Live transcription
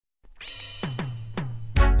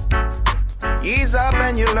Ease up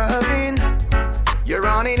and you're loving. You're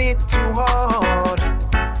running it too hard.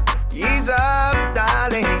 Ease up,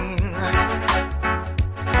 darling.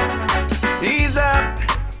 Ease up,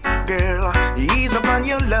 girl. Ease up on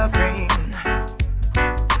your loving.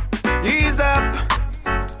 Ease up.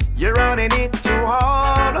 You're running it too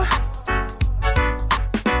hard.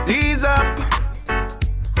 Ease up.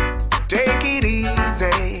 Take it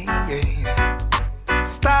easy.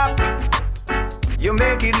 Stop. You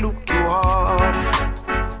make it look too hard.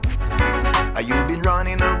 You've been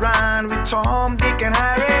running around with Tom, Dick, and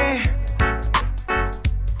Harry.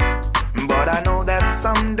 But I know that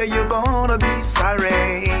someday you're gonna be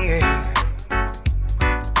sorry.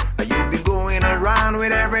 You've been going around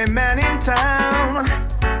with every man in town.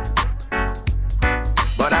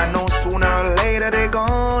 But I know sooner or later they're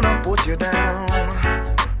gonna put you down.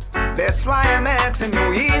 That's why I'm asking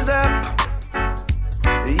you, ease up.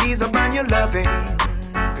 Ease up on your loving,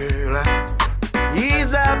 girl.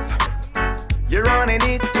 Ease up. You're running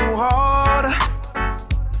it too hard.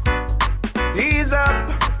 Ease up.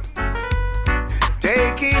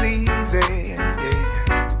 Take it easy.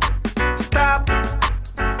 Stop.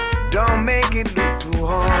 Don't make it look too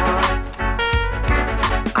hard.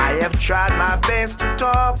 I have tried my best to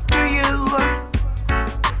talk to you.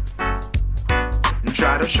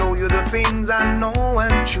 Try to show you the things I know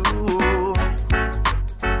and true.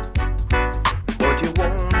 But you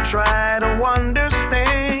won't try to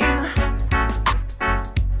understand.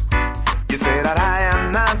 You say that I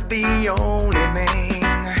am not the only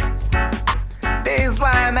man. That's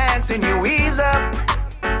why I'm asking you, ease up.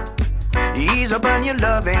 Ease up on your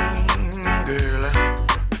loving, girl.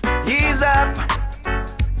 Ease up.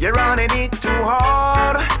 You're running it too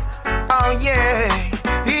hard. Oh yeah.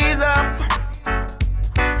 Ease up.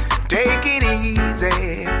 Take it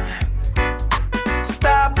easy.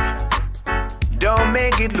 Stop. Don't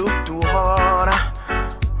make it look too hard.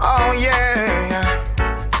 Oh yeah.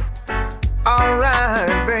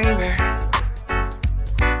 Alright, baby.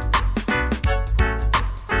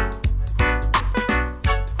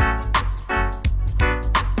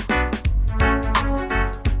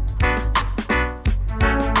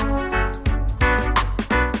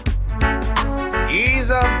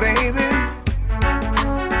 Ease up, baby.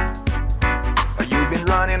 You've been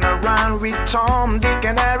running around with Tom, Dick,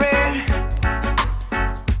 and Harry.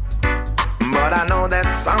 But I know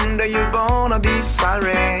that someday you're gonna be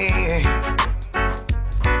sorry.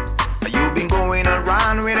 You've been going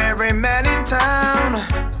around with every man in town.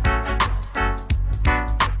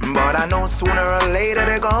 But I know sooner or later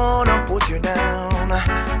they're gonna put you down.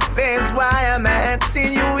 That's why I'm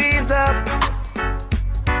asking you, ease up.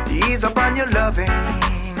 Ease up on your loving,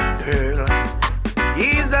 girl.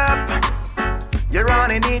 Ease up. You're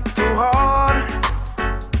running it too hard.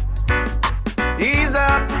 Ease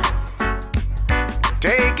up.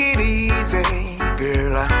 Take it easy,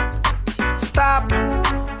 girl. Stop.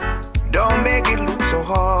 Don't make it look so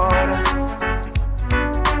hard.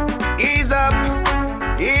 Ease up.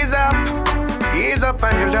 Ease up. Ease up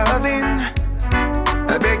on your loving.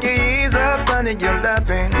 I beg you, ease up on your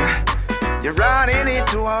loving. You're running it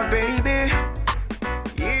too hard, baby.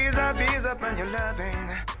 Ease up on your loving.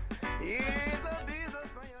 Ease up.